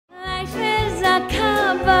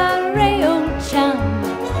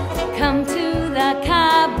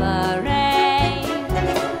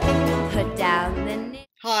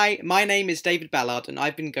Hi, my name is David Ballard and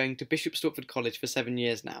I've been going to Bishop Stortford College for 7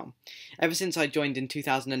 years now. Ever since I joined in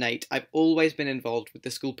 2008, I've always been involved with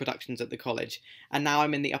the school productions at the college, and now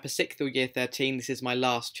I'm in the upper 6th or year 13, this is my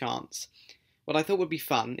last chance. What I thought would be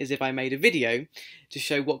fun is if I made a video to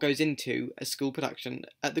show what goes into a school production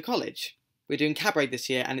at the college. We're doing Cabaret this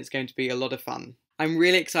year and it's going to be a lot of fun. I'm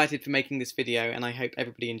really excited for making this video and I hope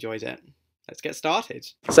everybody enjoys it. Let's get started.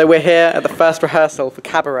 So we're here at the first rehearsal for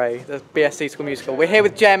Cabaret, the BSc School Musical. We're here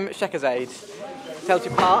with Jem Shekhazade. Tell us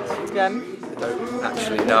your part, Jem. I don't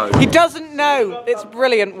actually know. He doesn't know! It's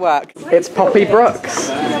brilliant work. It's Poppy Brooks.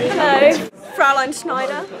 Hello. Fraulein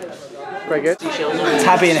Schneider. Very good.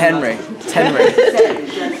 Tabby and Henry. It's Henry.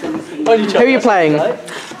 Who are you playing?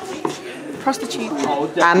 Prostitute.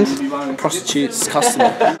 And? Prostitute's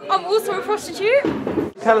customer. I'm also a prostitute.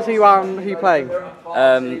 Tell us who you are and who you're playing.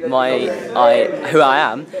 I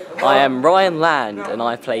am Ryan Land and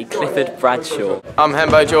I play Clifford Bradshaw. I'm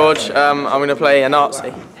Hembo George. I'm going to play a Nazi.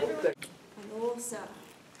 I'm also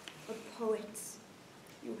a poet.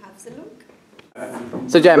 You have the look.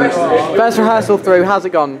 So Jem, first rehearsal through, how's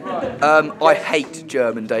it gone? I hate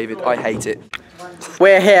German, David. I hate it.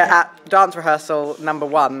 We're here at dance rehearsal number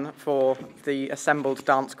 1 for the assembled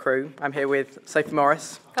dance crew. I'm here with Sophie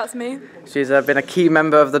Morris. That's me. She's been a key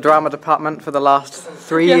member of the drama department for the last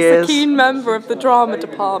 3 years. Yes, a keen member of the drama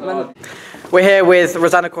department. We're here with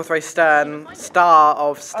Rosanna Corthray-Stern, star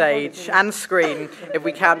of stage and screen, if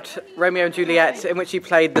we count Romeo and Juliet, in which she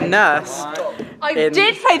played the nurse. I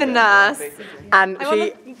did play the nurse. And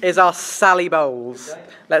she is our Sally Bowles.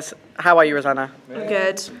 How are you, Rosanna?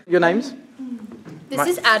 Good. Your names? This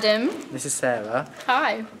is Adam. This is Sarah.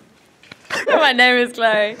 Hi. My name is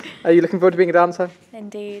Chloe. Are you looking forward to being a dancer?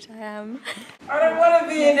 Indeed, I am. I don't want to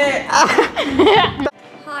be in it!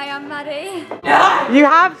 Hi, I'm Maddie. You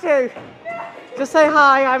have to! Just say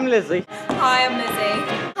hi, I'm Lizzie. Hi, I'm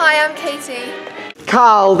Lizzie. Hi, I'm Katie.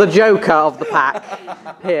 Carl, the joker of the pack,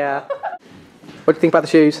 here. What do you think about the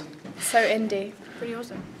shoes? So indie. Pretty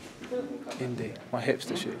awesome. Indie. My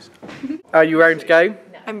hipster shoes. Are you raring to go?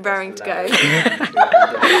 I'm raring to go.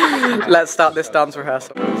 Let's start this dance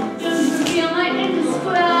rehearsal.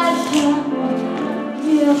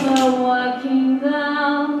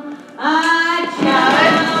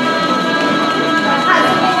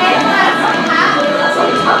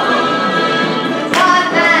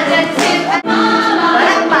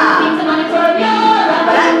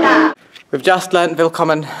 We've just learnt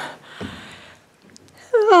Willkommen.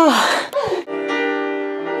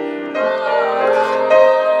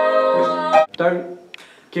 Don't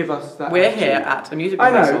give us that. We're here at a music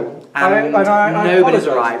rehearsal and nobody's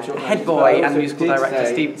arrived. Head boy and musical director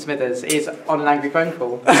Stephen Smithers is on an angry phone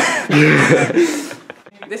call.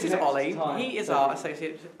 This is Ollie. He is our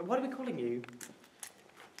associate. What are we calling you?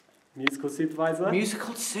 Musical supervisor.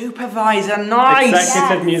 Musical supervisor. Nice.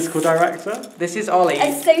 Executive musical director. This is Ollie.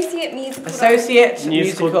 Associate musical. Associate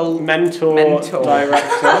musical mentor.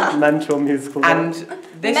 Director. Mentor musical. And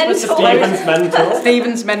this was Stephen's mentor.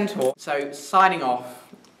 Stephen's mentor. So signing off.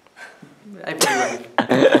 Everybody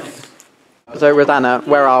wave. So Rosanna,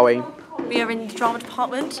 where are we? We are in the drama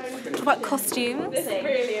department. Talk about costumes.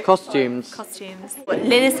 Costumes. Costumes.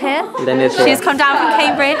 Lynn is here. Lynn is here. She's come down from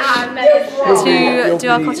Cambridge to do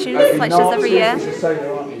our costumes like she does every year.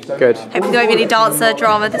 Good. Hopefully there won't be any dancer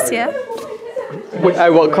drama this year.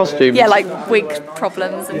 Oh, what costumes? Yeah, like wig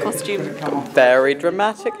problems and costume. Very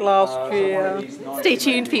dramatic last year. Stay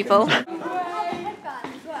tuned, people.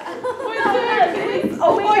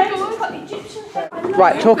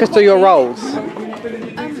 Right, talk us through your roles.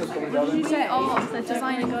 The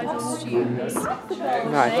designer guys costumes.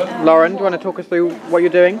 Right. Lauren, do you want to talk us through what you're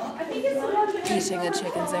doing? Eating a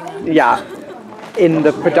chicken zinger. Yeah. In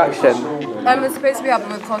the production. We're supposed to be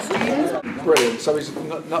helping with costumes. Brilliant. So is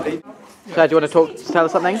not So do you want to tell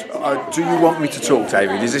us something? do you want me to talk,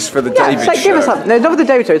 David? Is this for the David So show? give us something. No, not for the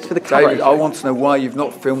David show, it's for the Cabaret. David, I want to know why you've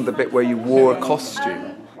not filmed the bit where you wore a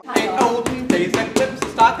costume.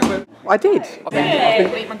 I did.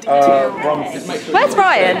 Where's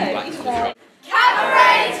Ryan?